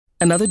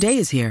Another day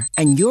is here,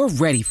 and you're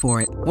ready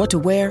for it. What to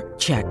wear?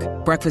 Check.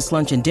 Breakfast,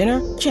 lunch, and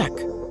dinner? Check.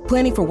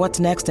 Planning for what's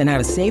next and how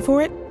to save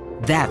for it?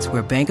 That's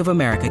where Bank of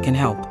America can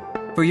help.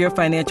 For your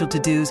financial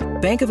to-dos,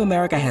 Bank of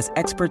America has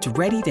experts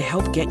ready to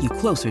help get you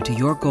closer to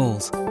your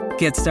goals.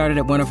 Get started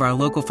at one of our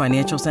local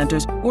financial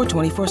centers or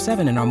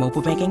 24/7 in our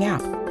mobile banking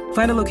app.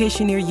 Find a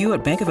location near you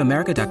at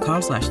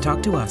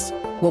bankofamerica.com/talktous.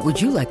 What would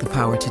you like the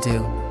power to do?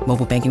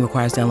 Mobile banking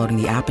requires downloading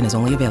the app and is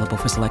only available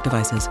for select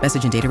devices.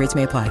 Message and data rates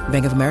may apply.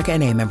 Bank of America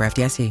N.A., member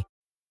FDIC.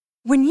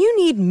 When you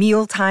need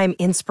mealtime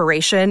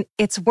inspiration,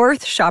 it's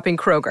worth shopping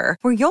Kroger,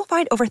 where you'll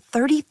find over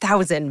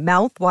 30,000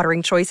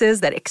 mouth-watering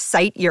choices that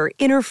excite your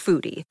inner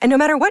foodie. And no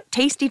matter what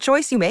tasty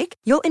choice you make,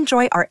 you'll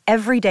enjoy our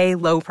everyday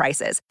low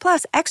prices,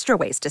 plus extra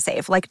ways to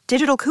save, like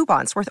digital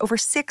coupons worth over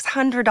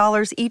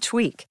 $600 each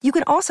week. You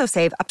can also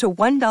save up to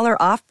 $1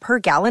 off per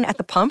gallon at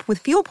the pump with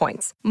fuel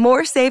points.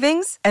 More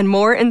savings and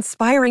more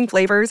inspiring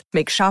flavors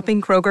make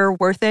shopping Kroger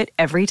worth it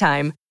every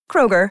time.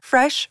 Kroger,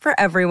 fresh for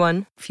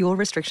everyone. Fuel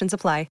restrictions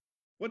apply.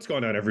 What's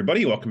going on,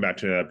 everybody? Welcome back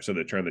to another episode of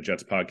the Turn the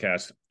Jets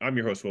podcast. I'm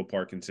your host, Will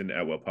Parkinson,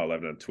 at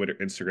WillPaul11 on Twitter,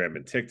 Instagram,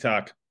 and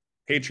TikTok.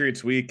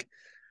 Patriots week,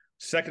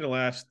 second to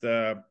last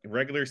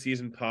regular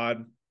season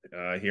pod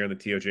here on the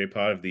TOJ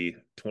pod of the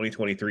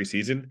 2023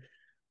 season.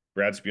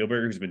 Brad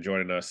Spielberger, who's been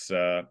joining us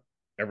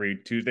every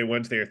Tuesday,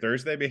 Wednesday, or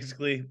Thursday,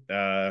 basically,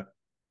 throughout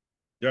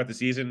the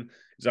season,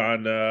 is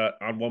on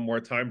one more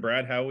time.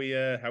 Brad, how we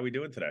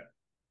doing today?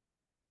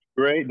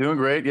 Great, doing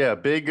great. Yeah,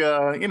 big.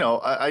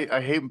 I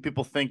hate when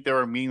people think there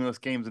are meaningless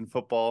games in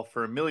football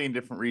for a million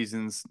different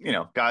reasons.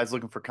 Guys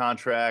looking for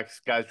contracts,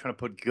 guys trying to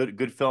put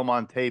good film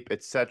on tape,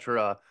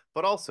 etc.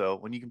 But also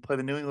when you can play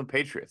the New England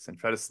Patriots and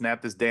try to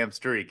snap this damn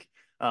streak.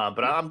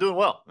 But I'm doing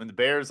well, and the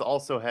Bears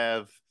also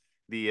have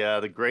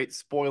the great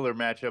spoiler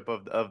matchup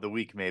of the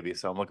week, maybe.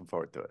 So I'm looking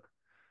forward to it.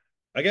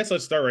 I guess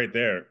let's start right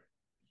there.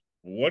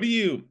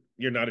 You're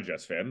not a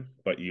Jets fan,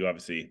 but you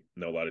obviously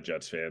know a lot of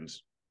Jets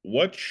fans.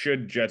 What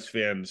should Jets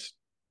fans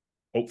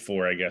hope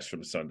for, I guess,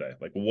 from Sunday?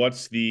 Like,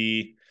 what's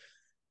the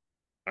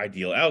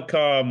ideal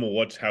outcome?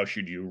 How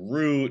should you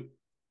root?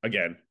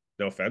 Again,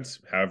 no offense.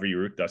 However you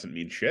root doesn't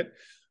mean shit.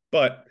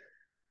 But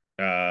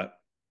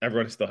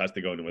everyone still has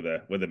to go in with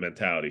a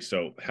mentality.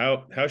 So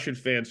how should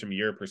fans, from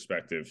your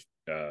perspective,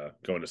 go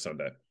into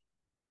Sunday?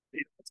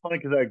 It's funny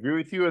because I agree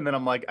with you, and then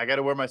I'm like, I got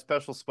to wear my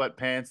special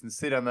sweatpants and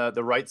sit on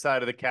the right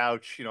side of the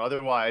couch.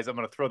 Otherwise I'm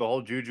going to throw the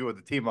whole juju of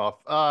the team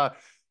off.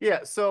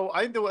 Yeah, so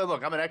I think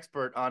look, I'm an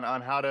expert on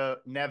how to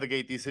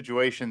navigate these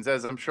situations,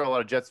 as I'm sure a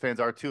lot of Jets fans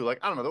are too. Like,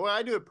 I don't know, the way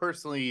I do it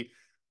personally,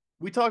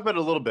 we talked about it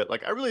a little bit.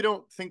 Like, I really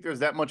don't think there's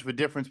that much of a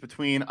difference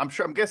between,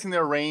 I'm guessing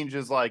their range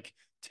is like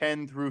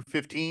 10 through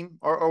 15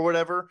 or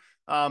whatever.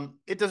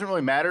 It doesn't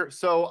really matter.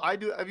 So I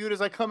view it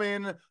as I come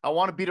in, I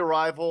want to beat a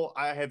rival.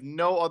 I have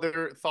no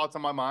other thoughts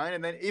on my mind.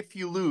 And then if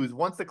you lose,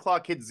 once the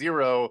clock hits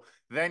zero,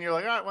 then you're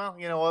like, all right, well,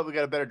 you know what? We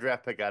got a better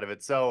draft pick out of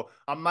it. So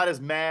I'm not as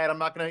mad. I'm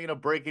not going to,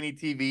 break any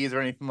TVs or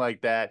anything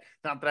like that.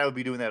 Not that I would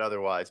be doing that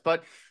otherwise.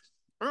 But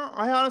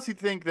I honestly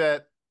think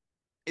that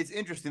it's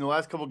interesting the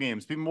last couple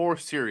games, be more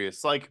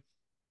serious. Like,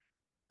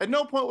 at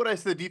no point would I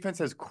say the defense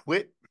has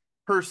quit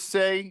per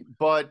se,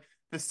 but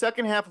the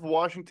second half of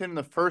Washington and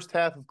the first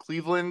half of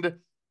Cleveland,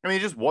 it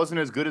just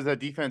wasn't as good as that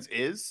defense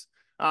is.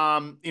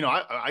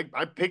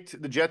 I picked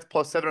the Jets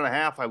plus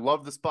 7.5. I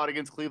love the spot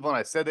against Cleveland.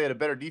 I said they had a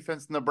better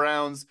defense than the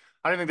Browns.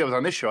 I didn't think that was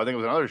on this show. I think it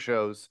was on other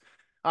shows.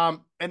 And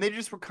they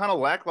just were kind of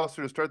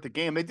lackluster to start the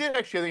game. They did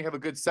actually, I think, have a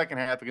good second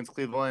half against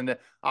Cleveland.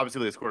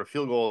 Obviously, they scored a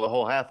field goal the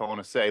whole half, I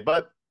want to say.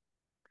 But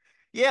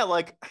yeah,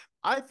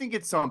 I think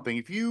it's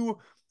something.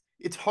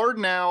 It's hard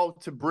now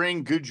to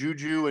bring good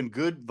juju and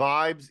good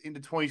vibes into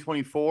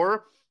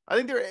 2024. I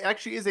think there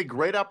actually is a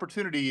great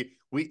opportunity.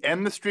 We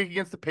end the streak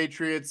against the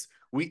Patriots.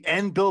 We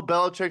end Bill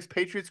Belichick's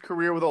Patriots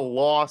career with a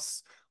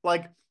loss.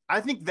 I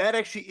think that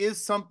actually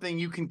is something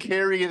you can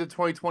carry into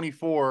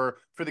 2024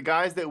 for the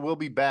guys that will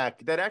be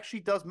back. That actually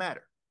does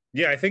matter.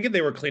 Yeah, I think if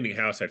they were cleaning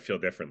house, I'd feel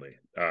differently.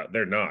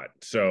 They're not.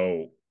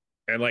 So,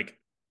 and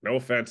no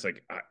offense, I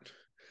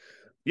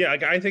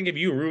think if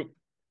you root,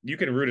 you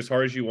can root as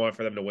hard as you want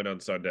for them to win on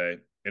Sunday.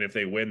 And if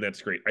they win,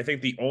 that's great. I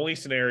think the only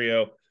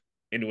scenario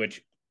in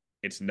which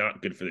it's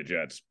not good for the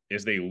Jets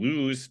is they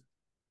lose.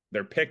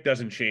 Their pick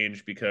doesn't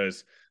change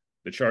because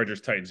the Chargers,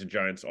 Titans, and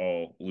Giants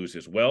all lose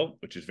as well,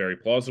 which is very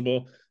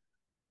plausible.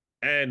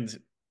 And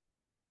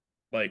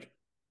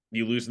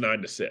you lose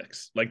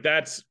 9-6.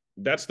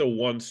 That's the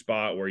one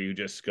spot where you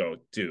just go,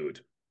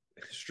 dude,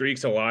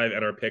 streak's alive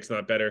and our pick's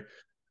not better.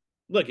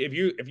 Look, if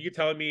you're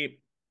telling me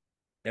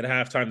at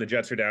halftime the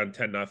Jets are down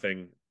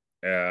 10-0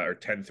 or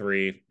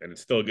 10-3 and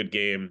it's still a good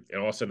game,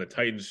 and all of a sudden the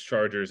Titans,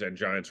 Chargers, and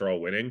Giants are all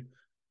winning,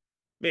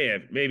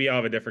 man, maybe I'll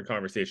have a different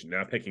conversation.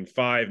 Now picking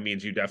 5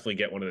 means you definitely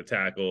get one of the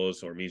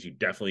tackles, or means you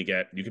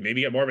can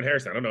maybe get Marvin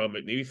Harrison. I don't know,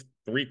 maybe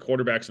 3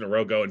 quarterbacks in a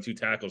row go and 2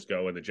 tackles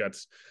go, and the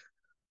Jets.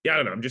 Yeah, I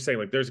don't know. I'm just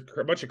saying, there's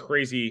a bunch of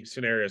crazy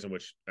scenarios in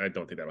which I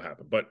don't think that'll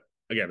happen. But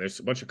again, there's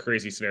a bunch of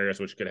crazy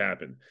scenarios which could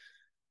happen.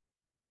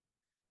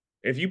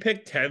 If you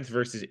pick 10th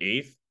versus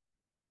 8th,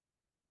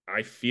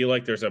 I feel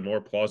like there's a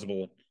more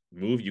plausible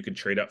move. You can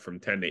trade up from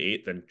 10 to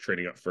 8, then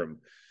trading up from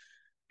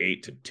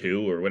 8 to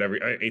 2 or whatever,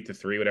 8 to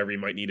 3, whatever you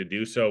might need to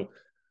do. So,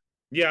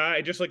 yeah,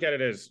 I just look at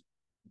it as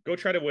go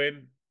try to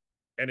win.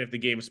 And if the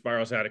game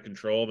spirals out of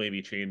control,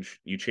 maybe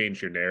you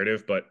change your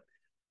narrative. But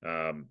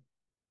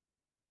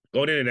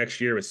going into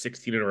next year with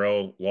 16 in a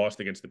row, lost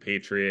against the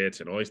Patriots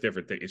and all these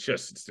different things,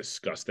 it's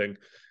disgusting.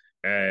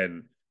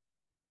 And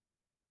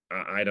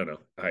I don't know.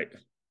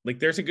 Like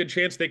there's a good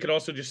chance they could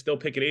also just still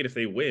pick an 8 if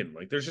they win.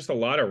 Like there's just a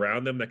lot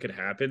around them that could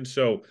happen.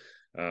 So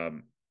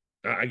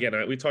again,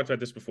 we talked about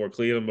this before,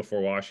 Cleveland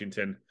before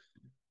Washington.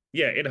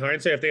 Yeah, in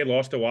hindsight, if they had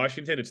lost to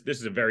Washington, this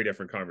is a very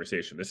different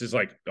conversation. This is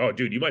like, oh,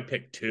 dude, you might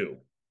pick 2.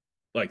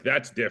 Like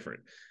that's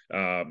different.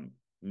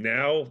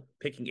 Now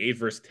picking 8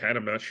 versus 10,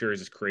 I'm not sure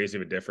is as crazy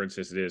of a difference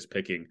as it is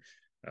picking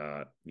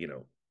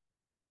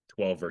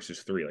 12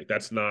 versus 3. Like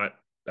that's not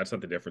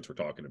the difference we're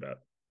talking about.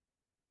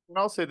 And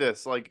I'll say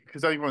this, like,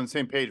 because I think we're on the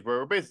same page, where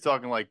we're basically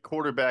talking like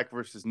quarterback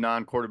versus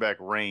non-quarterback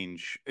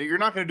range. You're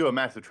not going to do a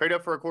massive trade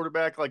up for a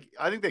quarterback. Like,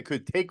 I think they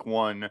could take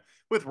one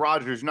with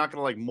Rodgers. You're not going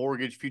to like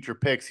mortgage future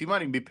picks. He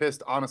might even be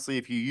pissed, honestly,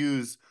 if you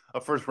use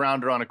a first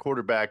rounder on a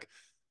quarterback.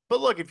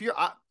 But look, if you're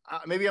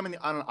maybe I'm on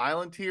an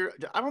island here.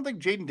 I don't think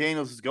Jaden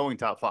Daniels is going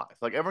top 5.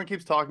 Like everyone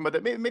keeps talking about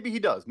that. Maybe he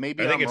does.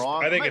 Maybe I'm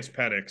wrong. I think it's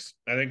Penix.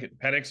 I think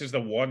Penix is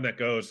the one that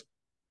goes.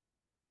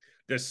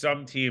 Does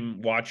some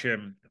team watch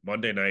him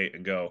Monday night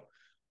and go,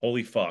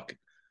 holy fuck,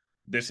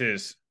 this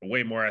is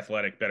way more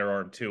athletic, better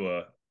arm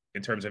Tua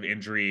in terms of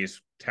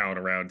injuries, talent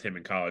around him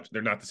in college.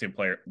 They're not the same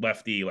player.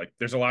 Lefty, like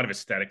there's a lot of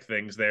aesthetic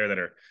things there that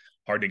are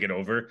hard to get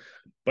over.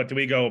 But do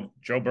we go,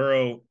 Joe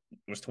Burrow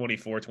was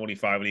 24,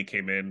 25 when he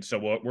came in. So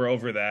we're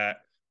over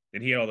that.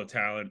 And he had all the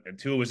talent. And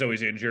Tua was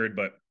always injured,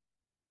 but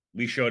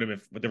we showed him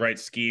with the right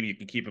scheme, you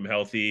can keep him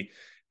healthy.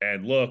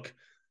 And look,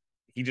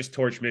 he just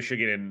torched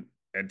Michigan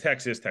and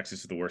Texas.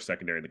 Texas is the worst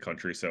secondary in the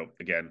country. So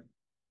again,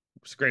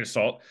 it's a grain of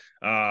salt.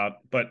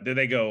 But then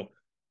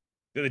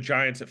the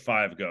Giants at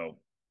 5 go,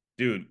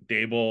 dude,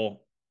 Dable,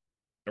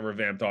 a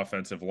revamped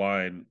offensive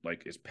line,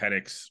 like is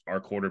Penix our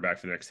quarterback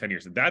for the next 10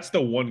 years? That's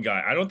the one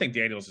guy. I don't think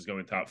Daniels is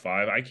going top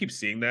 5. I keep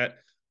seeing that,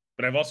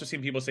 but I've also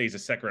seen people say he's a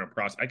second-round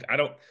prospect.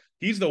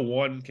 He's the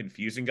one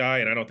confusing guy,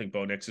 and I don't think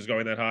Bo Nix is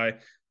going that high.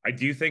 I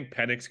do think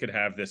Penix could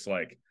have this,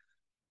 like,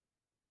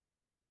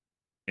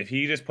 if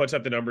he just puts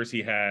up the numbers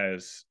he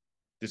has,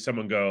 does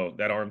someone go,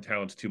 that arm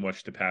talent's too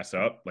much to pass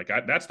up? Like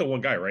that's the one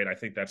guy, right? I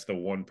think that's the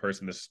one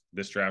person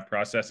this draft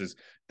process is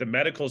the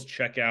medicals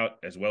check out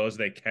as well as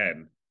they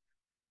can.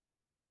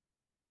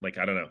 Like,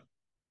 I don't know.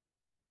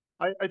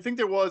 I think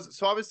there was,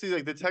 so obviously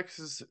like the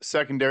Texas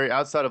secondary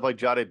outside of like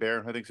Jahdae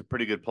Barron, I think is a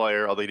pretty good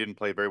player, although he didn't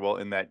play very well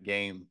in that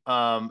game,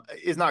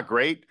 is not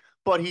great.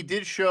 But he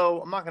did show,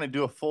 I'm not going to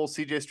do a full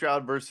CJ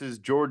Stroud versus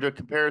Georgia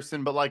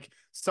comparison, but like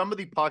some of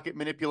the pocket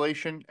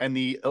manipulation and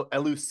the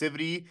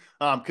elusivity,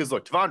 because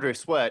look, T'Vondre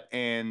Sweat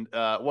and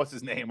what's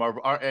his name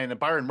and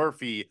Byron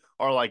Murphy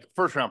are like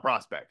first round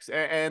prospects,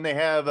 and they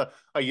have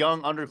a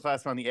young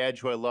underclassman on the edge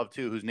who I love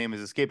too, whose name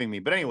is escaping me.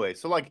 But anyway,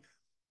 so like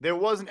there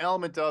was an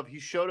element of he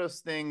showed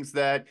us things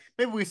that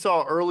maybe we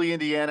saw early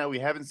Indiana we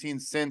haven't seen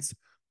since.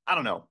 I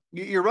don't know.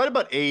 You're right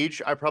about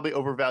age. I probably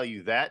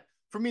overvalue that.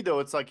 For me, though,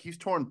 it's like he's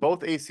torn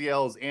both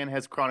ACLs and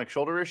has chronic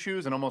shoulder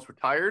issues and almost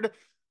retired.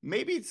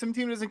 Maybe some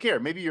team doesn't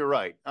care. Maybe you're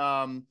right.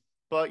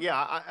 But yeah,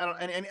 I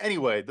don't. And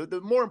anyway, the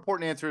more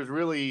important answer is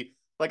really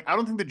like I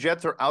don't think the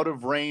Jets are out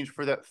of range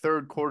for that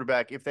third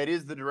quarterback if that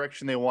is the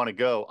direction they want to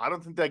go. I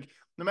don't think like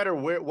no matter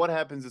what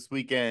happens this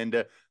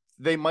weekend,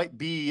 they might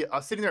be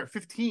sitting there at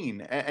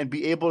 15 and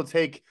be able to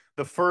take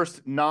the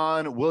first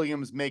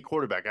non-Williams May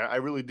quarterback. I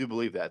really do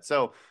believe that.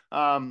 So.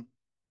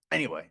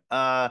 Anyway,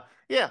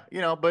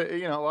 yeah, but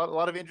a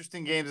lot of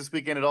interesting games this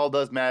weekend. It all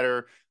does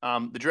matter.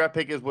 The draft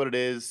pick is what it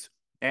is,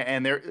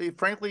 and there,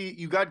 frankly,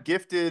 you got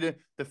gifted.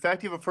 The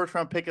fact you have a first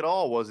round pick at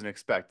all wasn't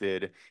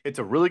expected. It's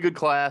a really good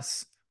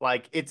class.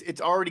 Like it's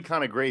already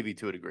kind of gravy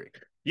to a degree.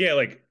 Yeah,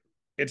 like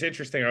it's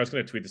interesting. I was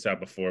going to tweet this out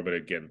before, but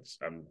again,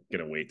 I'm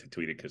going to wait to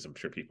tweet it because I'm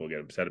sure people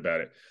get upset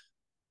about it.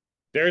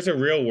 There's a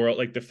real world,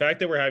 like the fact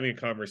that we're having a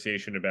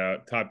conversation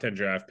about top 10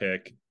 draft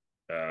pick,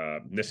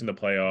 missing the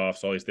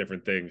playoffs, all these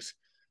different things.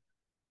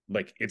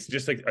 Like, it's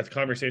just like a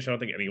conversation I don't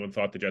think anyone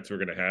thought the Jets were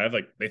going to have.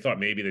 Like, they thought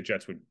maybe the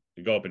Jets would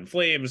go up in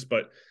flames,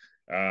 but,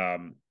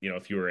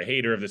 if you were a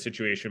hater of the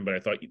situation,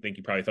 but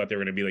you probably thought they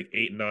were going to be like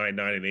 8-9,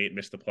 9-8,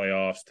 miss the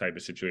playoffs type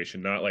of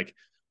situation, not like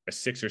a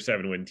 6 or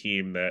 7 win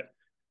team that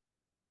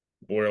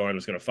borderline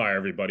was going to fire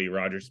everybody.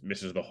 Rodgers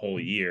misses the whole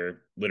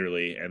year,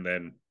 literally. And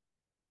then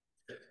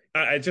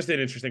it's just an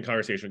interesting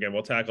conversation. Again,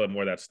 we'll tackle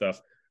more of that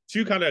stuff.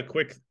 2 kind of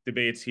quick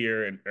debates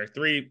here, or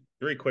three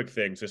quick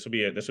things. This will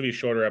be a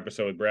shorter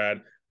episode with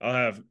Brad. I'll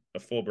have a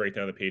full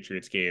breakdown of the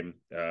Patriots game,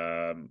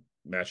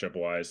 matchup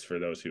wise, for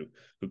those who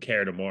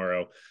care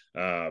tomorrow.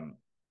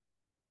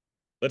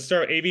 Let's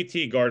start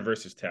AVT guard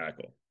versus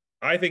tackle.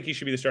 I think he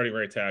should be the starting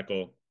right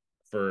tackle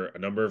for a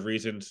number of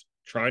reasons.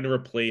 They're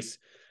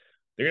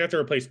gonna have to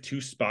replace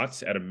 2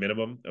 spots at a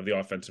minimum of the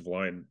offensive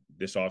line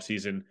this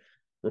offseason.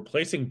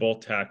 Replacing both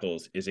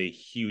tackles is a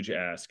huge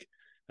ask.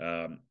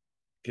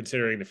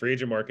 considering the free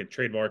agent market,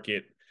 trade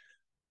market,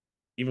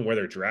 even where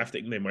they're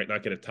drafting, they might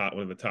not get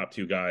one of the top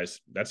two guys.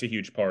 That's a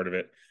huge part of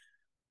it.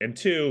 And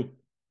two,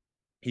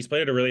 he's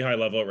played at a really high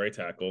level at right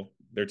tackle.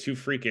 There are two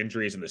freak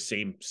injuries in the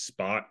same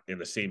spot, in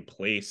the same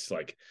place.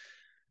 Like,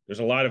 there's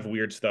a lot of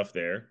weird stuff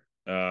there.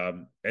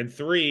 And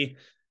three,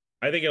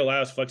 I think it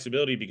allows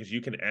flexibility because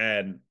you can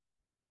add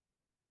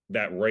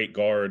that right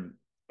guard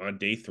on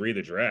day 3 of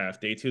the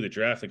draft, day 2 of the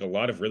draft, like a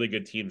lot of really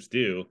good teams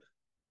do.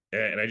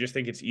 And I just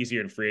think it's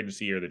easier in free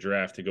agency or the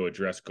draft to go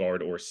address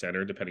guard or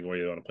center, depending on where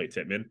you want to play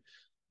Tittman,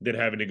 than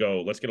having to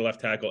go, let's get a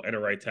left tackle and a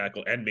right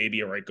tackle and maybe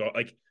a right guard.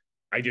 Like,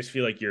 I just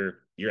feel like you're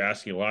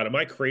asking a lot. Am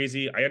I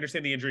crazy? I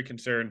understand the injury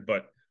concern,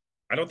 but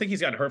I don't think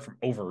he's gotten hurt from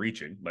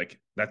overreaching. Like,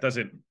 that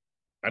doesn't,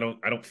 I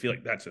don't feel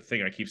like that's a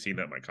thing. I keep seeing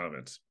that in my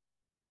comments.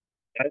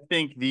 I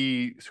think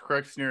the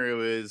correct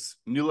scenario is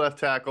new left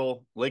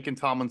tackle, Laken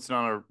Tomlinson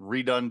on a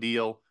redone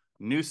deal,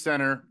 new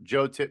center,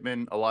 Joe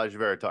Tittman, Elijah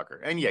Vera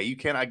Tucker. And yeah,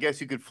 I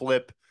guess you could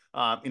flip,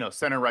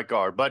 center, right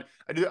guard. But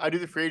I do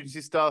the free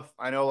agency stuff.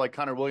 I know like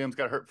Connor Williams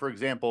got hurt, for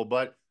example,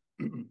 but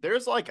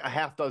there's like a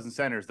half dozen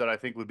centers that I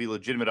think would be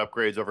legitimate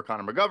upgrades over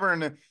Connor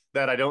McGovern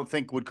that I don't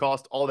think would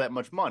cost all that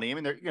much money. I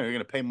mean, you're going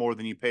to pay more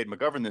than you paid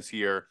McGovern this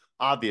year,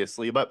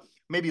 obviously, but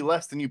maybe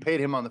less than you paid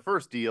him on the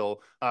first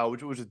deal,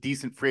 which was a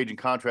decent free agent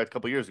contract a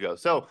couple years ago.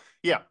 So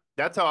yeah,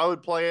 that's how I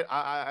would play it.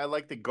 I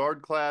like the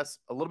guard class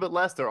a little bit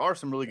less. There are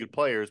some really good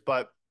players,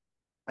 but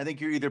I think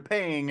you're either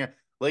paying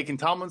Laken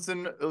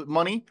Tomlinson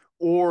money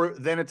or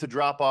then it's a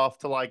drop off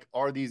to like,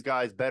 are these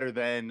guys better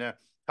than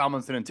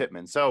Tomlinson and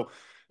Tittman? So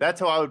that's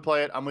how I would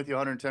play it. I'm with you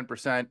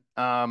 110%.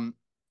 And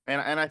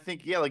I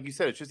think, yeah, like you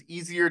said, it's just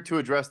easier to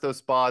address those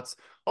spots.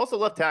 Also,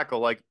 left tackle,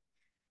 like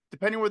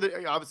depending where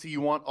obviously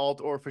you want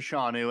Alt or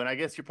Fashanu, and I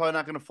guess you're probably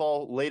not going to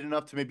fall late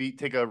enough to maybe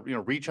take a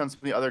reach on some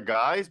of the other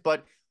guys,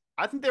 but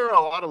I think there are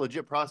a lot of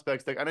legit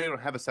prospects that I know you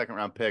don't have a second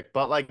round pick,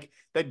 but like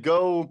that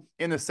go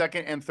in the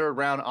second and third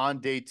round on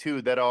day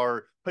 2 that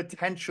are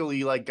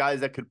potentially like guys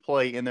that could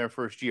play in their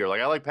first year.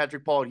 Like I like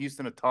Patrick Paul at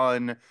Houston a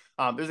ton.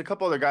 There's a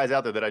couple other guys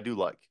out there that I do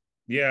like.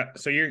 Yeah,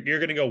 so you're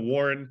going to go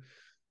Warren.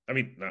 I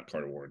mean, not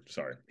Carter Warren.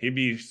 Sorry, he'd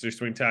be your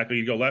swing tackle.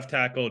 You go left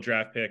tackle,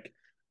 draft pick.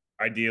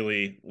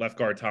 Ideally, left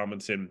guard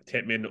Tomlinson,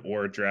 Tittman,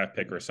 or draft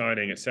pick or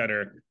signing at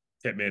center.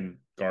 Tittman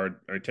guard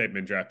or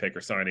Tittman draft pick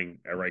or signing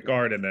at right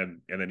guard, and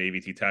then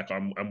AVT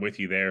tackle. I'm with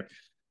you there.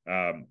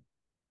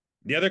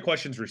 The other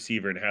question is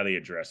receiver and how they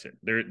address it.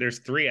 There's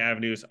 3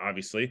 avenues,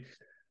 obviously.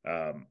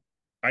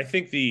 I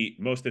think the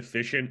most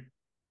efficient.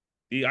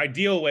 The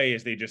ideal way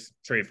is they just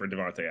trade for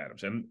Davante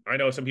Adams. And I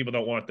know some people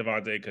don't want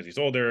Davante because he's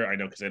older. I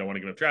know because they don't want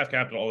to give up draft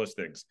capital, all those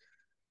things.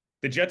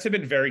 The Jets have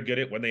been very good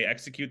at when they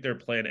execute their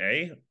plan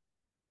A,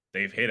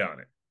 they've hit on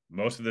it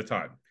most of the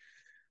time.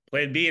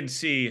 Plan B and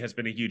C has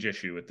been a huge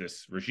issue with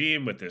this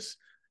regime, with this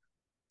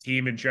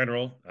team in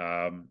general.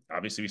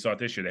 Obviously, we saw it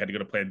this year. They had to go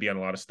to plan B on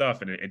a lot of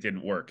stuff, and it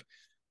didn't work.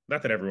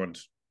 Not that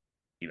everyone's,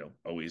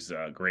 always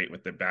great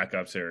with the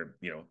backups or,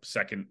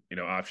 second,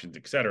 options,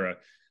 etc.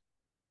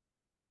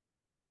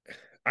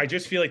 I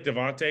just feel like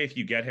Davante, if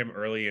you get him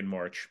early in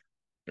March,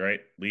 right?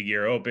 League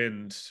year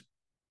opens.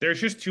 There's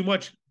just too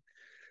much.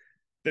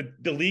 The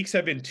leaks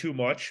have been too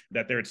much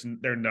that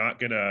they're not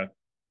gonna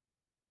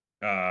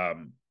that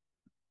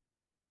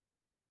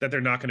they're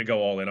not gonna go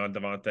all in on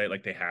Davante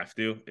like they have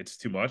to. It's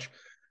too much.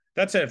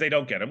 That said, if they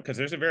don't get him, because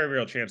there's a very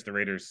real chance the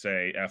Raiders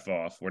say F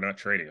off, we're not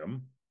trading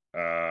him.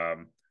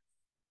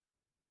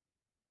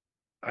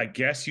 I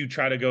guess you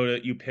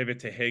pivot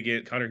to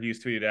Higgins. Connor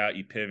Hughes tweeted out,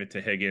 you pivot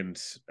to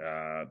Higgins,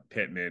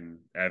 Pittman,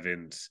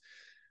 Evans.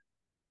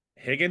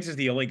 Higgins is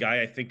the only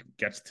guy I think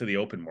gets to the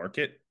open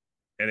market.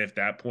 And at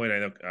that point, I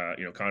know,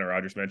 Connor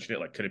Rogers mentioned it,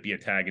 like, could it be a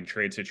tag and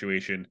trade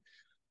situation?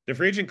 The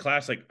free agent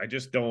class, like, I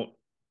just don't,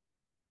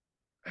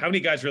 how many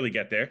guys really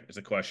get there is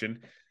a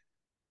question.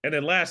 And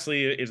then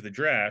lastly is the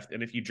draft.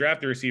 And if you draft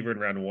the receiver in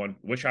round 1,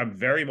 which I'm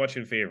very much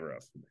in favor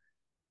of,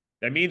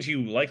 that means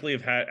you likely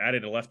have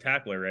added a left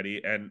tackle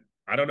already. And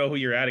I don't know who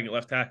you're adding at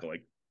left tackle.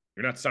 Like,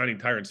 you're not signing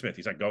Tyron Smith.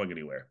 He's not going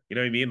anywhere. You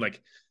know what I mean?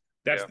 Like,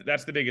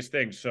 that's the biggest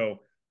thing. So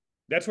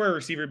that's where a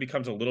receiver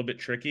becomes a little bit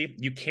tricky.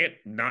 You can't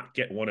not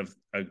get one of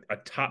a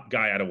top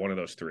guy out of one of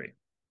those 3.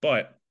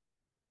 But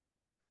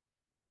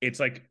it's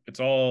like, it's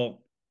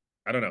all,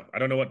 I don't know. I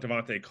don't know what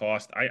Davante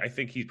cost. I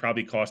think he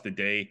probably cost a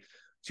day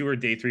 2 or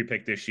day 3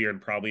 pick this year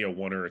and probably a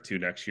 1 or a 2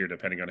 next year,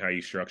 depending on how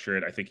you structure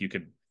it. I think you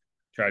could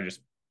try to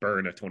just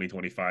burn a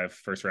 2025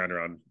 first rounder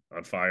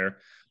on fire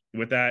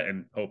with that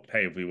and hope,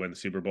 hey, if we win the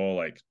Super Bowl,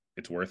 like,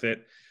 it's worth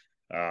it.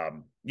 I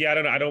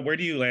don't know. Where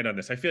do you land on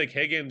this? I feel like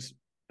Higgins,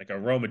 like a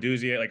Rome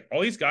Aduzie, like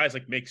all these guys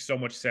like make so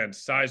much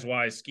sense, size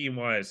wise, scheme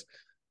wise,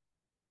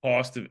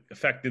 cost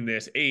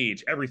effectiveness,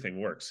 age,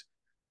 everything works.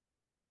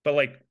 But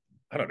like,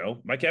 I don't know.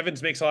 Mike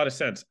Evans makes a lot of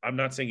sense. I'm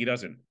not saying he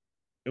doesn't.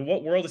 In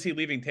what world is he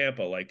leaving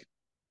Tampa? Like,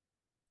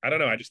 I don't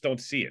know. I just don't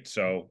see it.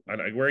 So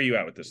where are you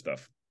at with this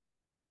stuff?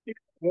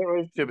 The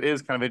relationship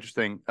is kind of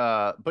interesting.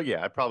 But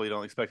yeah, I probably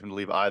don't expect him to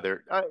leave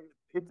either.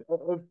 It's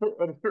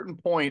at a certain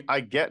point,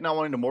 I get not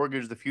wanting to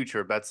mortgage the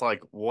future. That's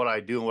like what I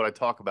do and what I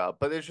talk about.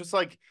 But it's just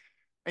like,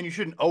 and you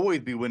shouldn't always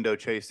be window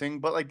chasing,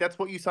 but like that's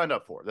what you signed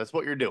up for. That's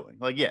what you're doing.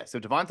 Like, yes,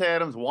 if Devontae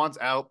Adams wants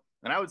out,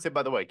 and I would say,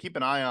 by the way, keep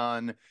an eye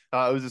on. It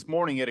was this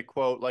morning he had a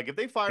quote like, if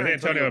they fire With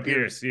Antonio Antonio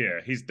Pierce, Pierce,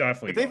 yeah, he's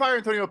definitely if they gone. fire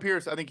Antonio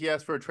Pierce, I think he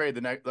asked for a trade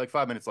the next like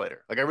 5 minutes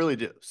later. Like I really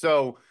do.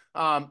 So,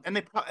 and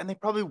they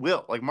probably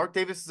will. Like Mark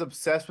Davis is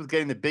obsessed with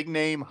getting the big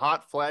name,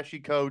 hot, flashy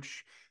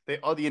coach. They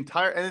all the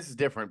entire, and this is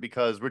different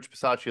because Rich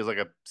Bisaccia is like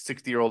a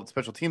 60-year-old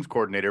special teams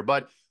coordinator,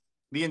 but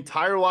the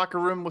entire locker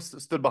room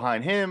stood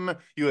behind him.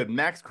 You had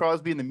Max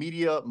Crosby in the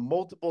media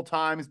multiple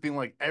times being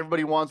like,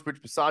 everybody wants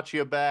Rich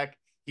Bisaccia back.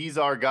 He's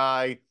our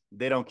guy.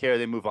 They don't care.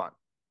 They move on.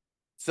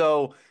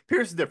 So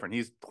Pierce is different.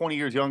 He's 20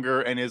 years younger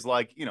and is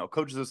like,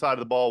 coaches the side of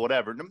the ball,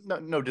 whatever.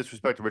 No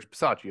disrespect to Rich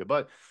Bisaccia,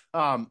 but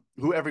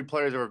who every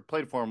player has ever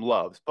played for him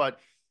loves. But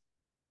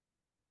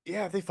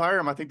yeah, if they fire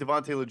him, I think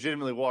Devontae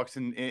legitimately walks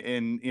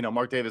in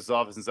Mark Davis'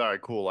 office and says, all right,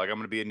 cool. Like I'm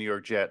going to be a New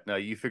York Jet. No,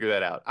 you figure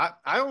that out.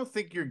 I don't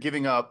think you're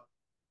giving up.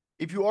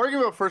 If you argue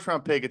about first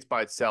round pick, it's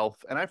by itself.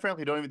 And I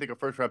frankly don't even think a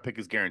first round pick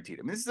is guaranteed.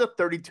 I mean, this is a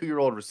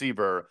 32-year-old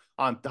receiver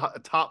on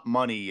top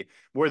money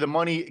where the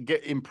money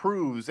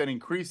improves and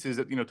increases,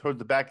 towards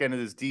the back end of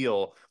this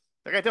deal.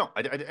 Like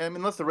I mean,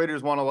 unless the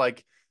Raiders want to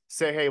like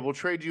say, hey, we'll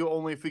trade you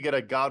only if we get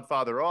a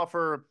Godfather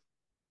offer.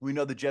 We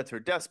know the Jets are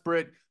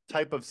desperate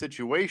type of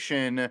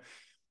situation.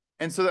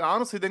 And so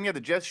honestly, then the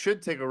Jets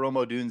should take a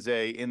Romo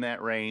Dunze in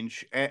that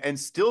range and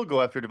still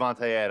go after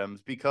Devontae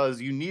Adams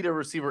because you need a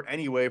receiver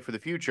anyway for the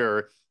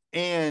future.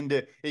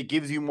 And it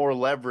gives you more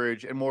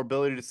leverage and more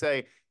ability to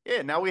say,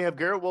 yeah, now we have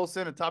Garrett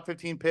Wilson, a top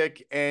 15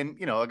 pick, and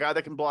a guy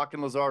that can block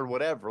in Lazard,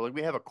 whatever. Like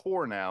we have a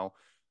core now.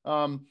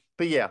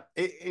 But yeah,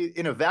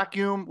 in a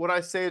vacuum, would I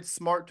say it's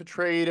smart to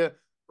trade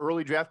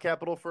early draft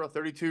capital for a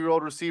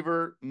 32-year-old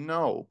receiver?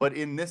 No. But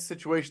in this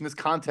situation, this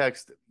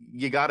context,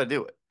 you got to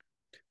do it.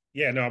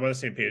 Yeah, no, I'm on the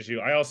same page as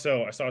you. I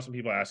saw some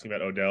people asking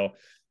about Odell.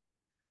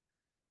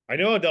 I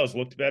know Odell's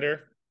looked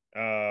better.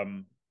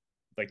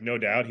 Like no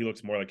doubt, he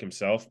looks more like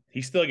himself.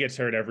 He still gets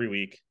hurt every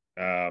week.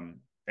 And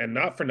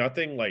not for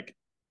nothing, like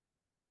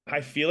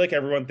I feel like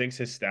everyone thinks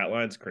his stat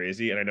line's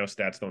crazy, and I know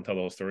stats don't tell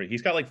the whole story.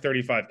 He's got like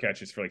 35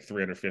 catches for like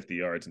 350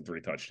 yards and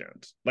 3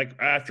 touchdowns. Like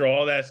after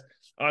all that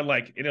on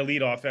like an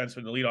elite offense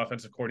with an elite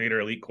offensive coordinator,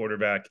 elite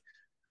quarterback,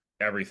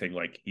 everything,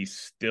 like he's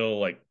still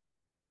like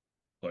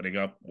putting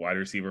up wide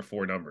receiver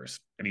 4 numbers,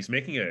 and he's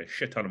making a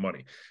shit ton of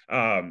money.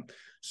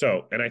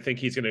 And I think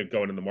he's going to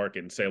go into the market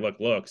and say,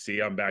 look,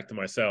 see, I'm back to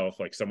myself.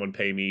 Like someone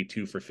pay me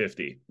 2 for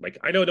 50. Like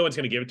I know no one's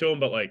going to give it to him,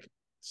 but like,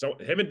 so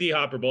him and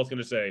D-Hop are both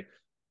going to say,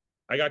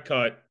 I got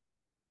cut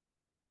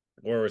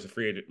or was a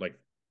free agent. Like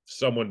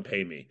someone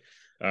pay me.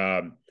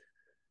 I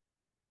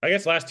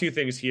guess last 2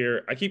 things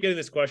here. I keep getting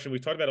this question.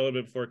 We've talked about it a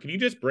little bit before. Can you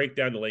just break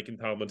down the Laken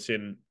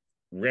Tomlinson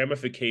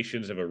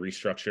ramifications of a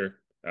restructure?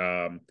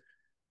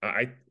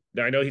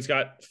 I know he's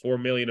got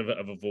 $4 million of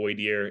a void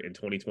year in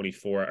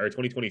 2024 or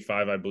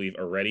 2025, I believe,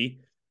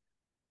 already.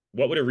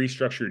 What would a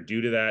restructure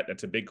do to that?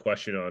 That's a big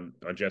question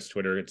on Jets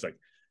Twitter. It's like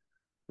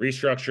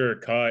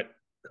restructure, cut,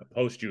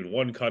 post June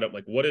 1 cut up.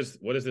 Like what does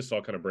this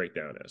all kind of break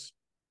down as?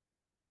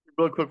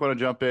 Real quick, want to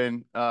jump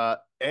in. A,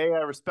 I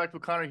respect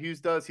what Connor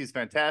Hughes does. He's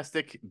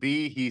fantastic.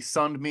 B, he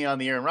sunned me on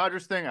the Aaron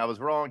Rodgers thing. I was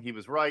wrong. He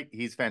was right.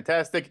 He's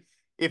fantastic.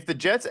 If the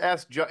Jets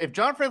ask, if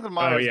John Franklin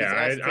Myers gets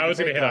asked, I was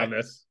going to hit on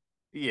this.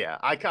 Yeah,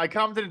 I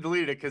commented and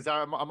deleted it because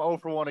I'm 0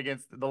 for 1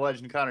 against the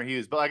legend Connor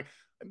Hughes. But like,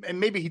 and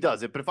maybe he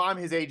does it. But if I'm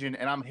his agent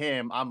and I'm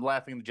him, I'm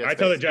laughing in the Jets. I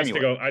tell the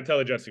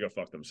Jets to go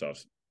fuck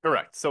themselves.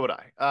 Correct. So would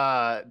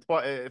I.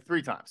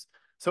 3 times.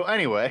 So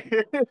anyway,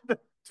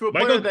 to a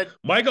player that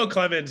Michael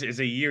Clemens is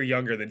a year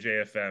younger than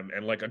JFM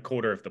and like a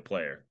quarter of the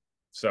player.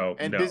 So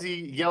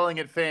busy yelling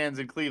at fans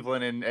in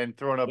Cleveland and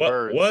throwing up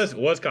birds.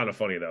 Was kind of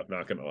funny though,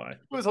 not gonna lie. It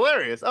was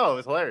hilarious. Oh, it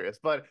was hilarious.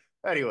 But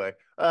anyway,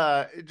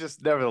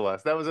 just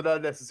nevertheless, that was an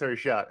unnecessary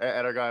shot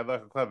at our guy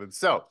Michael Clemens.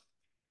 So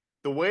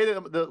the way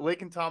that the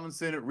Laken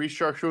Tomlinson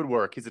restructure would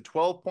work, he's a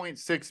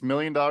 $12.6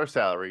 million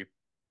salary.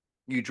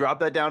 You drop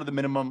that down to the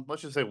minimum.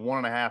 Let's just say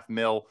 $1.5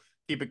 million.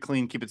 Keep it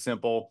clean, keep it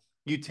simple.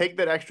 You take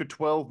that extra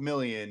 $12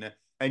 million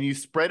and you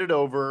spread it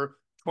over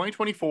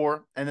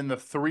 2024 and then the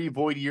 3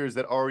 void years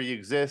that already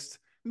exist.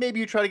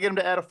 Maybe you try to get him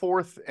to add a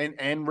 4th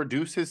and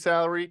reduce his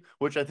salary,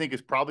 which I think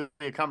is probably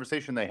a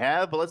conversation they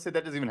have. But let's say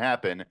that doesn't even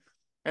happen.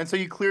 And so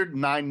you cleared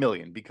 $9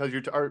 million because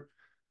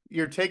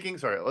you're taking,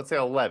 let's say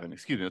 11.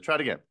 Excuse me. Let's try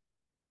it again.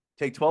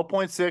 Take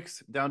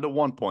 12.6 down to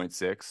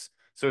 1.6.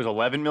 So there's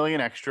 11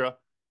 million extra.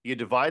 You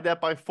divide that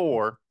by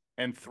 4,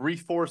 and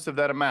 3/4 of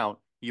that amount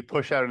you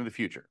push out into the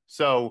future.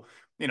 So,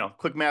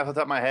 quick math off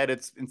the top of my head,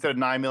 it's instead of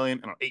 9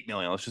 million, 8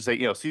 million. Let's just say,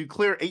 so you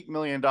clear $8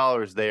 million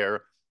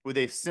there with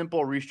a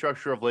simple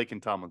restructure of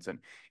Laken Tomlinson.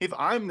 If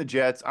I'm the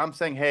Jets, I'm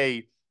saying,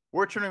 hey,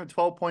 we're turning a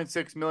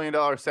 $12.6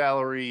 million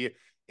salary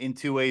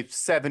into a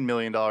 $7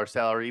 million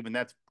salary. Even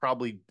that's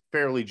probably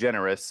fairly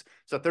generous.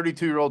 It's a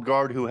 32-year-old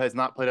guard who has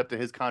not played up to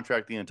his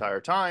contract the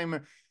entire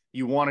time.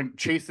 You want to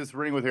chase this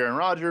ring with Aaron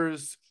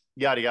Rodgers,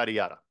 yada, yada,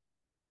 yada.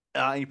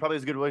 And he probably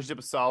has a good relationship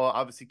with Saleh,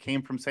 obviously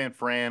came from San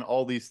Fran,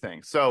 all these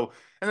things. So,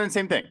 and then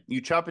same thing.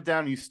 You chop it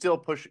down, you still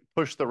push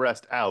the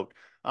rest out.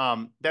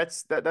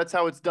 That's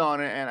how it's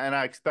done, and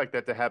I expect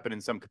that to happen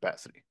in some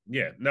capacity.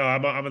 Yeah, no,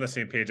 I'm on the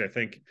same page. I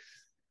think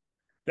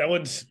that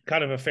one's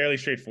kind of a fairly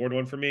straightforward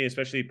one for me,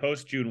 especially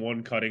post June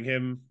 1 cutting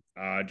him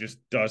just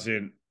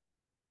doesn't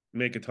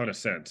make a ton of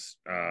sense.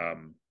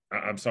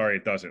 I'm sorry,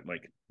 it doesn't.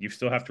 Like, you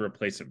still have to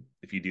replace him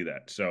if you do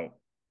that. So,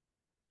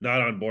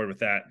 not on board with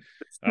that.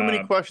 There's too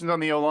many questions on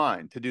the O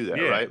line to do that,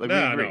 Yeah, right? Like we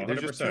no, agree.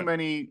 There's just too 100%.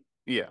 many.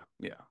 Yeah,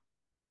 yeah.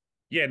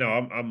 Yeah, no,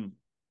 I'm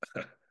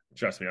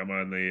trust me, I'm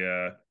on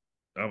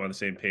the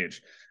same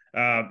page.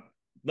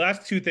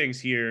 Last two things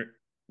here.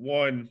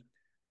 One,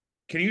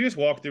 can you just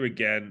walk through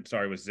again?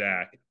 Sorry, with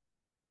Zach,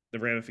 the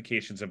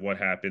ramifications of what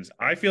happens.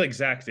 I feel like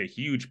Zach's a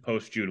huge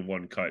post June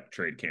 1 cut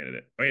trade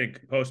candidate. I mean,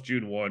 post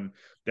June 1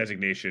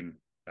 designation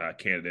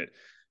candidate.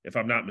 If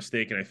I'm not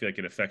mistaken, I feel like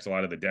it affects a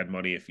lot of the dead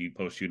money if you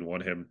post June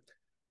 1 him.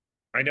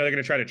 I know they're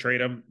going to try to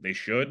trade him. They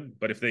should,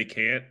 but if they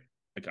can't,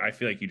 like, I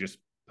feel like you just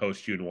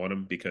post June 1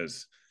 him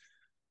because,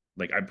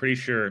 like, I'm pretty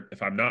sure,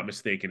 if I'm not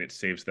mistaken, it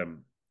saves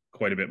them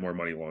quite a bit more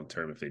money long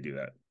term if they do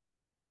that.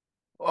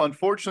 Well,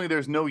 unfortunately,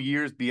 there's no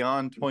years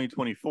beyond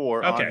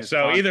 2024 on Okay, his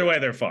so either way,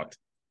 contract. they're fucked.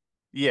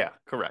 Yeah,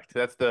 correct.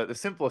 That's the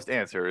simplest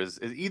answer is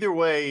either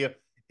way,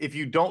 if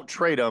you don't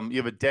trade him, you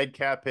have a dead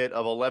cap hit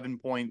of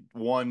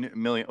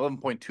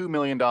 11.2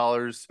 million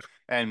dollars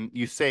and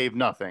you save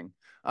nothing.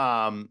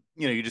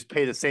 You just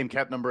pay the same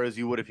cap number as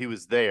you would if he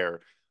was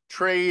there.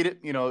 Trade,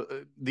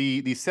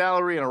 the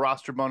salary and a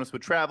roster bonus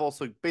would travel,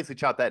 so basically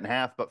chop that in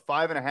half, but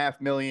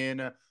 5.5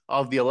 million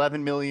of the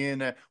 11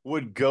 million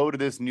would go to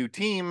this new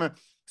team.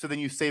 So then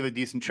you save a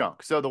decent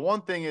chunk. So the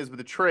one thing is with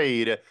the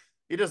trade,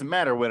 it doesn't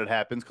matter when it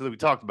happens because we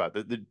talked about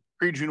the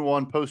pre-June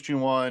 1, post-June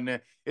 1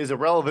 is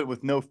irrelevant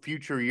with no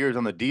future years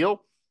on the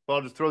deal. But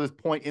I'll just throw this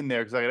point in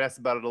there because I get asked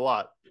about it a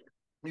lot.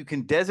 You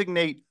can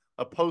designate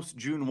a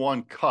post-June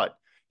 1 cut.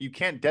 You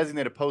can't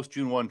designate a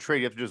post-June 1 trade.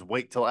 You have to just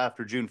wait till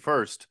after June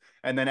 1st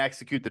and then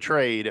execute the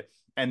trade,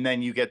 and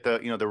then you get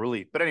the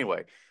relief. But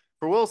anyway,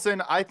 for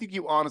Wilson, I think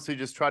you honestly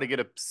just try to get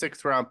a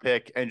 6th-round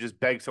pick and just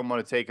beg someone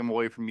to take him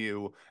away from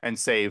you and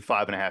save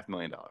 $5.5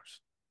 million.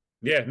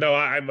 Yeah, no,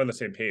 I'm on the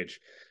same page.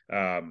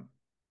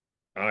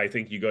 I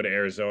think you go to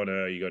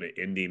Arizona, you go to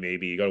Indy,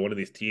 maybe you go to one of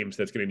these teams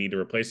that's going to need to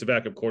replace a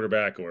backup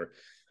quarterback or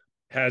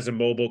has a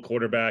mobile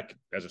quarterback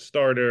as a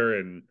starter.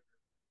 And,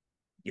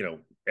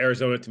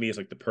 Arizona to me is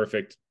like the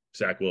perfect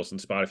Zach Wilson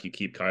spot if you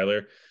keep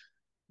Kyler.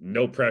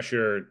 No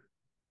pressure,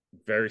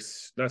 very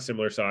not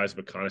similar size,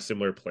 but kind of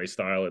similar play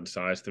style and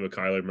size to a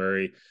Kyler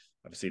Murray.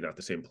 Obviously not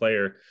the same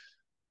player.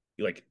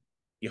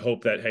 You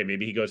hope that, hey,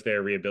 maybe he goes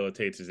there,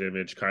 rehabilitates his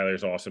image.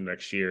 Kyler's awesome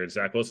next year. And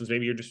Zach Wilson's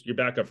maybe you're just your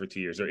backup for 2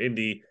 years. Or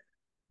Indy,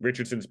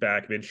 Richardson's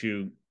back.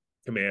 Minshew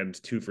commands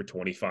 2 for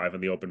 25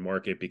 on the open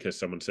market because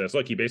someone says,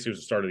 look, he basically was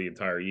the starter the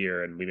entire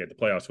year and we made the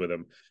playoffs with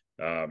him.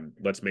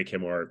 Let's make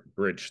him our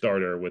bridge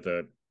starter with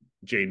a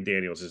Jaden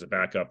Daniels as a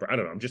backup. Or I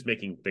don't know. I'm just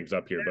making things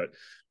up here, but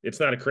it's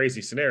not a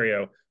crazy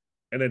scenario.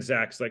 And then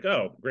Zach's like,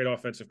 oh, great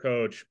offensive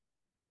coach,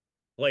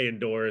 play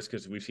indoors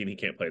because we've seen he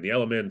can't play the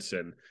elements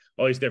and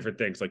all these different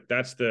things. Like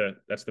that's the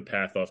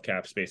path off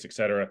cap space,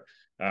 etc.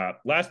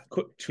 Last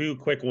two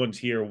quick ones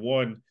here.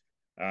 One,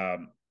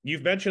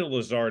 you've mentioned a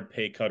Lazard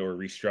pay cut or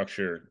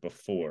restructure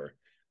before.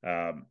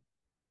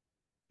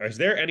 Is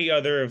there any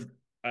other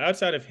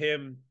outside of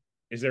him?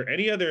 Is there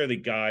any other of the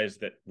guys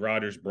that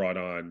Rodgers brought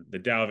on, the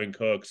Dalvin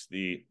Cooks,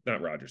 the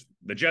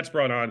Jets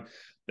brought on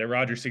that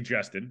Rodgers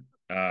suggested?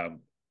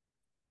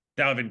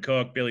 Dalvin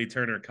Cook, Billy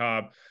Turner,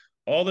 Cobb,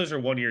 all those are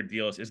 1-year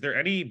deals. Is there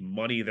any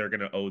money they're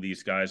going to owe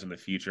these guys in the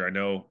future? I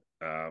know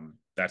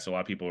that's a lot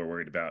of people are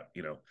worried about,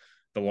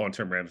 the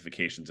long-term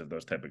ramifications of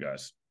those type of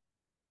guys.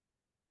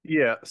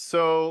 Yeah,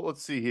 so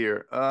let's see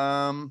here.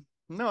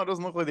 No, it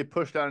doesn't look like they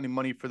pushed out any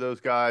money for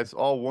those guys.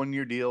 All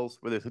 1-year deals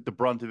where they took the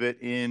brunt of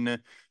it in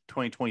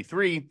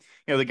 2023.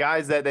 The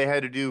guys that they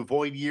had to do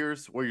void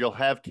years where you'll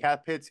have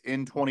cap hits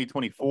in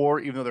 2024,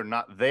 even though they're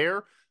not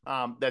there.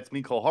 That's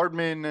Mecole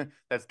Hardman,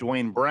 that's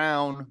Dwayne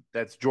Brown,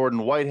 that's Jordan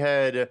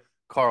Whitehead,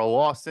 Carl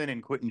Lawson,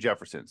 and Quentin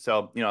Jefferson.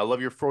 So, I love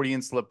your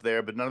Freudian slip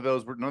there, but none of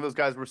those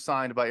guys were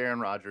signed by Aaron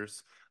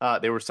Rodgers.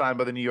 They were signed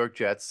by the New York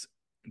Jets.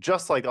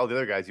 Just like all the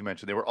other guys you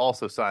mentioned, they were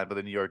also signed by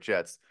the New York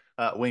Jets.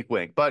 Wink,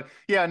 wink. But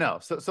yeah, no.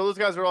 So those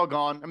guys are all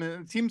gone. I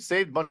mean, the team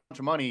saved a bunch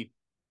of money.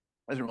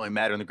 Doesn't really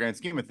matter in the grand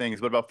scheme of things,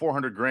 but about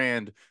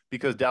 $400,000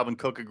 because Dalvin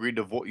Cook agreed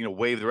to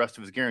waive the rest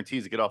of his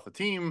guarantees to get off the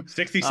team.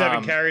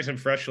 67 carries and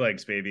fresh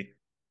legs, baby.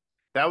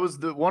 That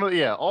was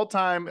all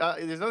time.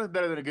 There's nothing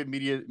better than a good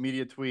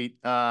media tweet.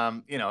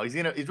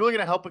 He's really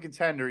gonna help a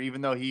contender, even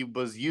though he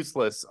was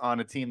useless on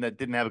a team that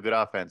didn't have a good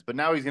offense. But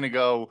now he's gonna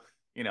go,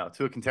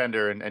 to a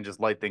contender and just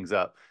light things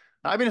up.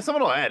 I mean, if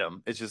someone will add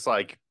him, it's just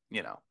like,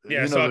 Yeah,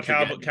 I saw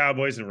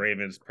Cowboys and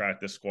Ravens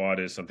practice squad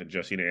is something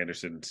Josina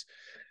Anderson's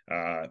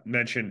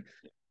mentioned.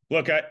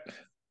 Look,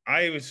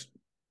 I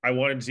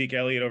wanted Zeke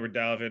Elliott over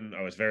Dalvin.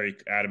 I was very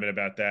adamant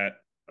about that.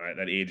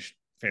 That aged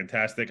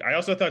fantastic. I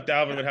also thought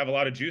Dalvin would have a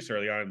lot of juice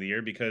early on in the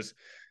year because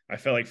I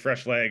felt like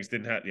fresh legs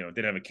didn't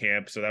have a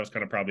camp, so that was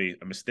kind of probably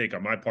a mistake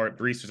on my part.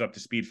 Brees was up to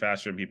speed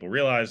faster than people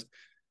realized.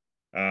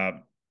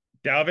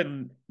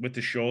 Dalvin with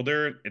the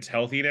shoulder, it's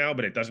healthy now,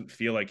 but it doesn't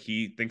feel like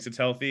he thinks it's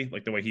healthy.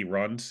 Like the way he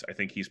runs, I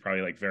think he's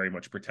probably like very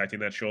much protecting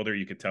that shoulder.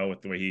 You could tell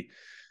with the way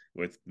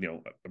with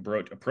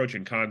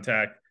approaching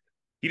contact.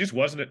 He just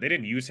wasn't. They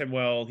didn't use him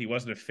well. He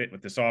wasn't a fit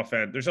with this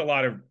offense. There's a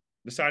lot of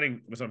the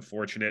signing was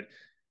unfortunate.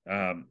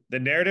 The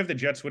narrative the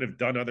Jets would have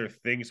done other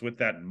things with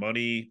that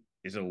money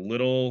is a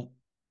little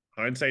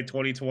hindsight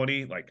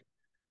 2020. Like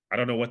I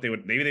don't know what they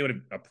would. Maybe they would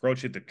have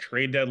approached it the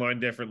trade deadline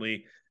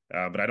differently.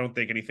 But I don't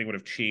think anything would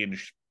have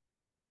changed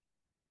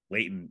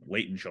late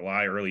in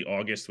July, early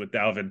August with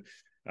Dalvin.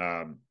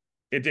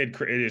 It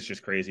is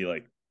just crazy.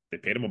 Like they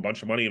paid him a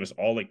bunch of money. It was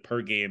all like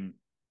per game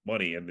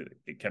money, and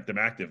it kept him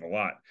active a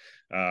lot.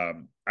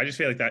 I just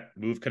feel like that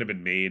move could have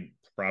been made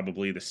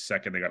probably the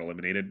second they got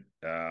eliminated.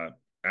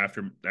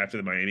 After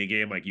the Miami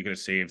game, like you could have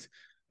saved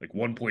like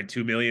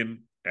 1.2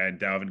 million, and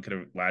Dalvin could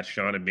have latched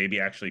on and maybe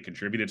actually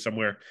contributed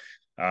somewhere.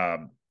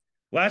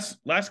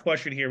 Last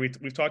question here.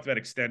 We've talked about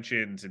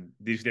extensions and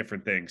these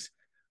different things.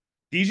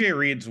 DJ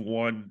Reed's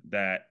one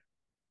that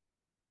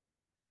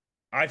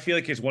I feel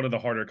like is one of the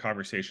harder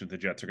conversations the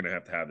Jets are going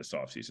to have this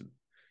offseason.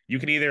 You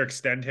can either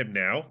extend him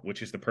now,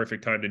 which is the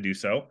perfect time to do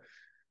so,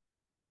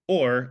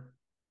 or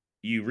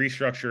you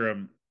restructure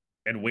him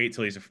and wait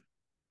till he's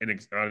on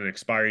an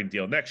expiring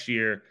deal next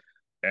year,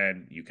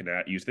 and you can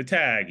use the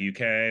tag. You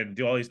can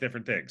do all these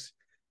different things.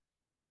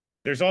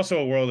 There's also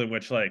a world in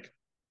which, like,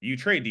 you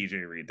trade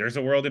DJ Reed. There's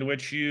a world in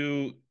which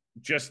you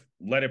just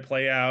let it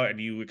play out and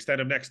you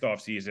extend him next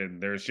offseason.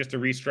 There's just a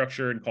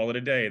restructure and call it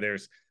a day.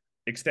 There's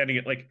extending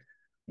it. Like,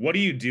 what do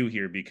you do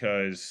here?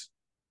 Because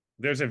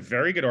there's a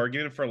very good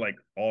argument for like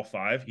all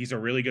five. He's a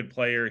really good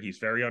player. He's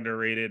very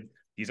underrated.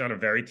 He's on a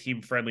very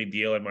team-friendly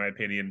deal, in my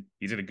opinion.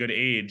 He's at a good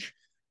age,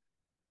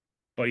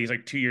 but he's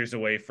like 2 years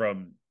away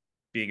from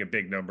being a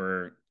big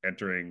number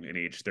entering an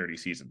age 30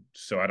 season.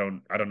 So I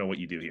don't know what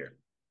you do here.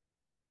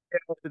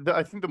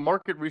 I think the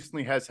market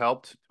recently has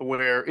helped to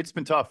where it's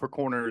been tough for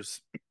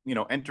corners,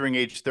 entering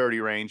age 30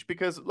 range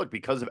because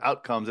of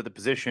outcomes at the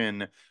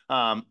position.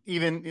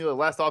 Even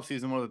last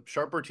offseason, one of the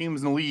sharper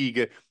teams in the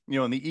league,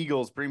 in the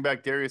Eagles bring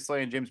back Darius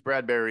Slay and James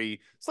Bradbury.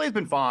 Slay's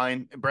been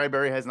fine.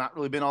 Bradbury has not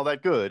really been all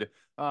that good.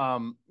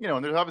 And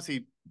there's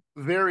obviously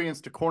variance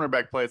to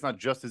cornerback play. It's not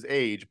just his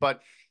age, but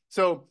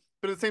at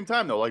the same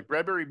time though, like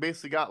Bradbury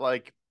basically got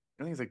like,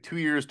 I think it's like 2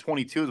 years,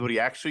 22 is what he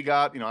actually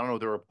got. I don't know what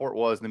the report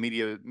was in the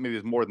media. Maybe it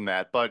was more than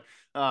that, but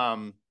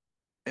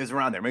it was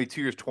around there. Maybe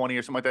 2 years, 20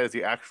 or something like that is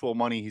the actual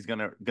money he's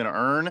gonna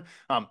earn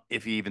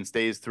if he even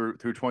stays through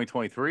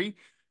 2023.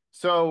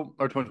 So,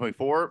 or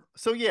 2024.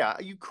 So yeah,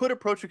 you could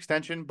approach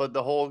extension, but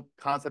the whole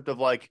concept of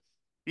like,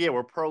 yeah,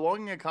 we're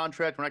prolonging a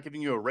contract. We're not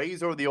giving you a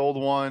raise over the old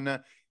one.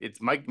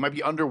 It might be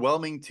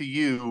underwhelming to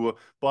you,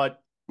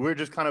 but we're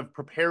just kind of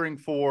preparing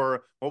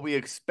for what we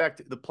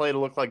expect the play to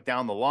look like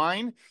down the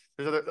line.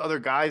 There's other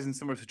guys in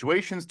similar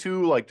situations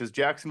too. Like, does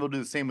Jacksonville do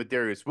the same with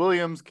Darius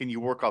Williams? Can you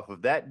work off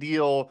of that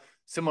deal?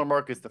 Similar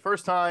markets the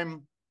first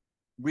time.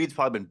 Reed's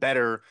probably been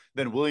better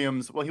than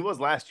Williams. Well, he was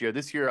last year.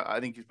 This year,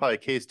 I think he's probably a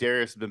case.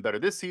 Darius has been better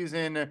this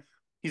season.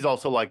 He's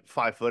also like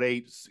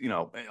 5'8",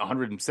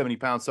 170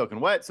 pounds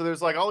soaking wet. So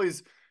there's like all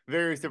these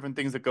various different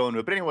things that go into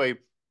it. But anyway,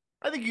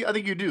 I think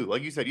you do.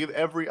 Like you said, you have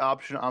every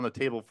option on the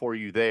table for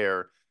you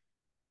there.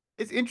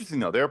 It's interesting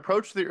though. Their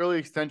approach to the early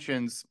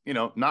extensions,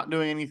 not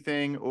doing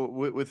anything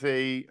with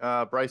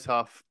a Bryce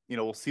Huff.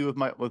 We'll see with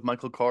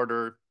Michael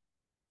Carter.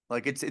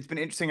 Like it's been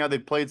interesting how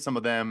they've played some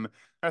of them.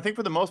 And I think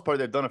for the most part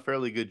they've done a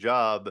fairly good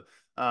job.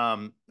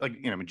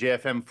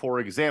 JFM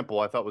for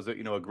example, I thought was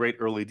a great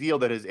early deal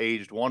that has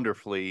aged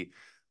wonderfully.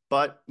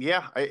 But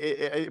yeah,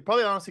 it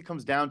probably honestly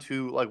comes down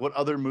to like what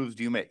other moves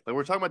do you make? Like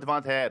we're talking about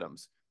Devontae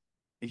Adams.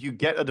 If you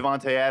get a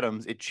Devontae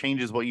Adams, it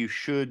changes what you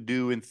should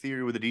do in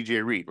theory with a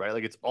DJ Reed, right?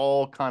 Like it's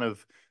all kind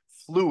of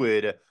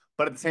fluid,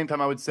 but at the same time,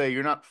 I would say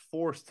you're not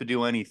forced to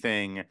do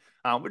anything,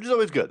 which is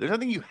always good. There's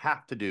nothing you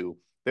have to do.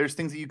 There's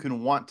things that you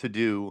can want to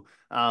do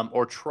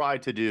or try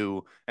to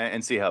do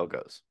and see how it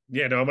goes.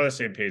 Yeah, no, I'm on the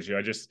same page here.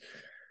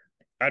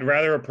 I'd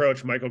rather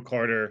approach Michael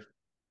Carter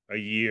a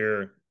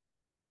year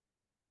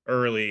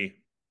early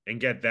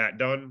and get that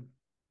done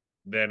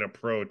than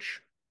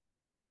approach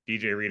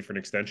DJ Reed for an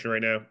extension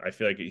right now. I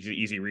feel like it's an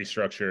easy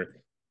restructure.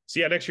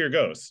 See how next year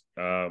goes.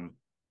 I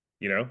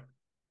don't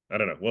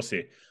know. We'll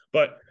see.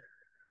 But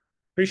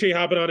appreciate you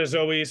hopping on as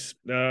always.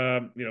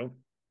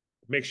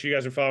 Make sure you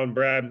guys are following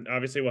Brad.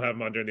 Obviously, we'll have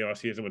him on during the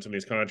offseason when some of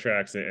these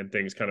contracts and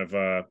things kind of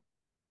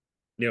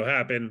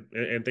happen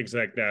and things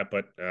like that.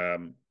 But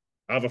I'll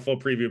have a full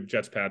preview of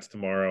Jets Pats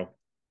tomorrow.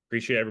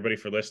 Appreciate everybody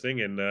for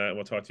listening, and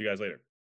we'll talk to you guys later.